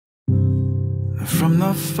From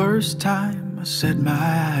the first time I set my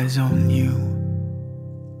eyes on you,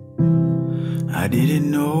 I didn't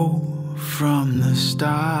know from the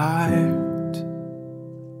start.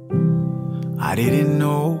 I didn't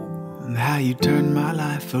know how you turned my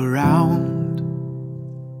life around,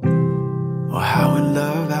 or how in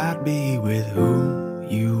love I'd be with who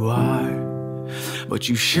you are. But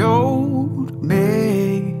you showed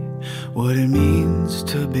me what it means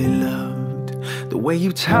to be loved. The way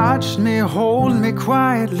you touched me, hold me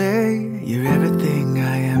quietly. You're everything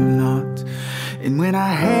I am not. And when I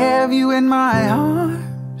have you in my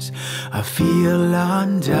arms, I feel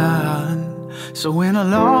undone. So in a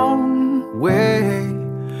long way,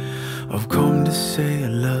 I've come to say I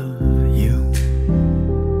love you.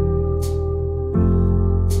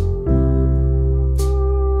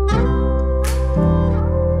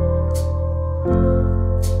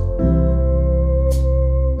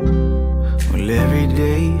 Well, every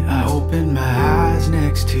day I open my eyes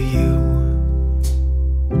next to you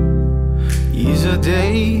is a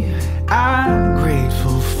day I'm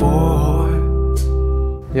grateful for.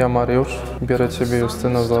 Ja, Mariusz, biorę Ciebie,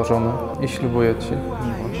 Justyno, za żonę i ślubuję Ci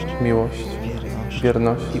miłość,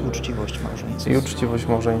 wierność i uczciwość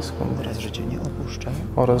małżeńską.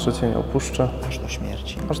 Oraz, że Cię nie opuszczę.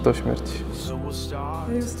 Aż do śmierci.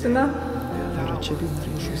 Justyna, Biorę Ciebie,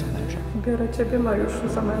 Mariuszu, za męża. biorę Ciebie, Mariuszu,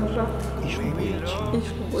 za męża I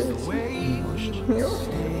ślubuję Ci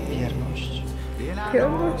miłość,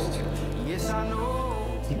 wierność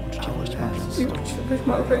i uczciwość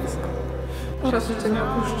małżeńską. Oraz, że Cię nie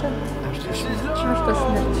opuszczę. aż do śmierci. Aż do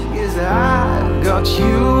śmierci. Yes, I got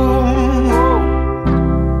you.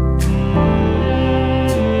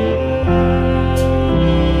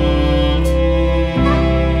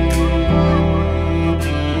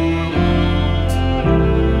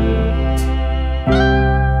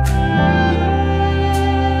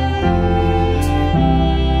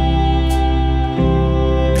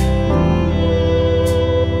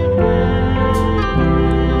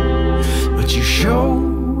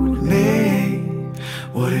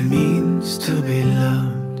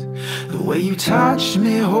 Touch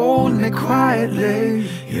me, hold me quietly.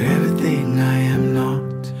 You're everything I am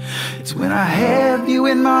not. It's when I have you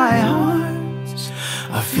in my arms,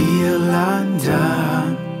 I feel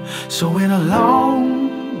undone. So in a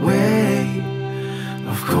long way,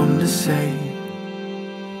 I've come to say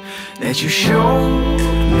that you showed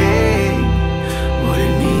me what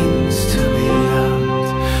it means to be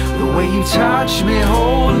loved. The way you touch me,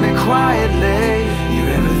 hold me quietly.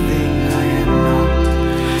 You're everything I am not.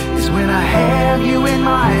 When I have you in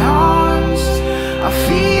my arms, I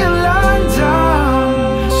feel